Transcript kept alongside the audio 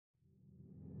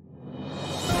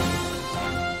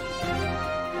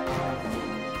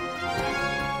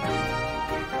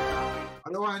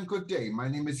Aloha and good day. My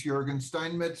name is Jürgen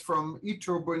Steinmetz from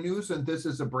eTurboNews, and this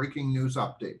is a breaking news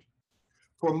update.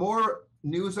 For more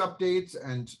news updates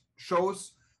and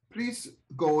shows, please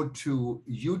go to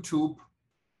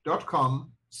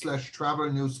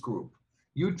youtube.com/travel news group.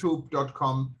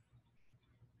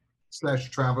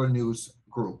 youtube.com/travel news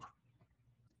group.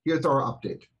 Here's our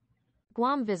update.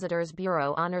 Guam Visitors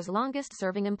Bureau honors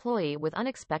longest-serving employee with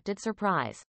unexpected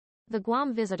surprise. The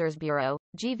Guam Visitors Bureau,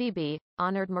 GVB,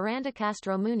 honored Miranda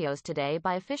Castro Munoz today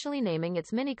by officially naming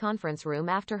its mini-conference room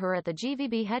after her at the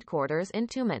GVB headquarters in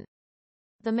Tuman.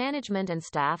 The management and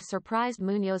staff surprised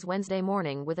Munoz Wednesday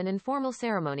morning with an informal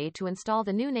ceremony to install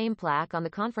the new name plaque on the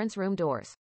conference room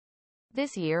doors.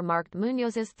 This year marked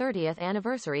Munoz's 30th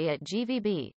anniversary at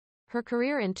GVB. Her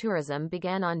career in tourism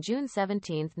began on June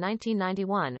 17,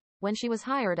 1991, when she was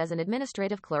hired as an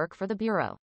administrative clerk for the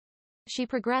Bureau. She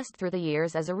progressed through the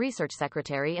years as a research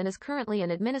secretary and is currently an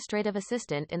administrative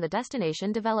assistant in the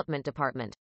Destination Development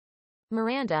Department.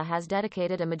 Miranda has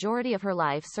dedicated a majority of her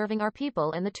life serving our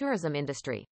people in the tourism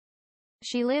industry.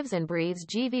 She lives and breathes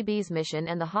GVB's mission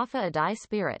and the Hafa Adai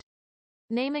spirit.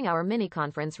 Naming our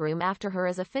mini-conference room after her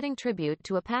is a fitting tribute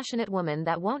to a passionate woman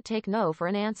that won't take no for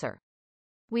an answer.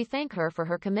 We thank her for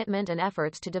her commitment and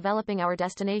efforts to developing our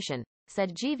destination,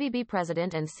 said GVB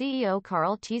President and CEO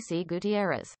Carl T.C.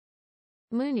 Gutierrez.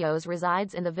 Munoz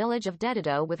resides in the village of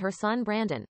Dedido with her son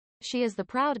Brandon. She is the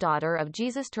proud daughter of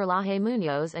Jesus Terlaje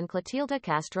Munoz and Clotilda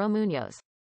Castro Munoz.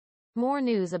 More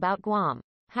news about Guam.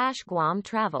 #Guam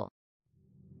Travel.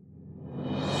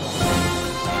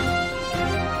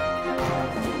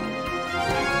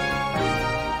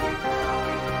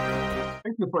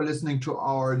 Thank you for listening to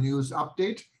our news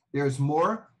update. There's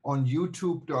more on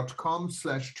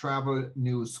youtube.com/travel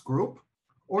news group,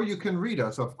 or you can read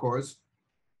us, of course,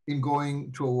 in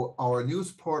going to our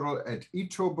news portal at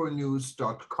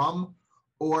eTurboNews.com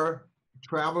or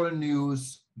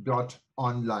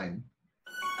travelnews.online.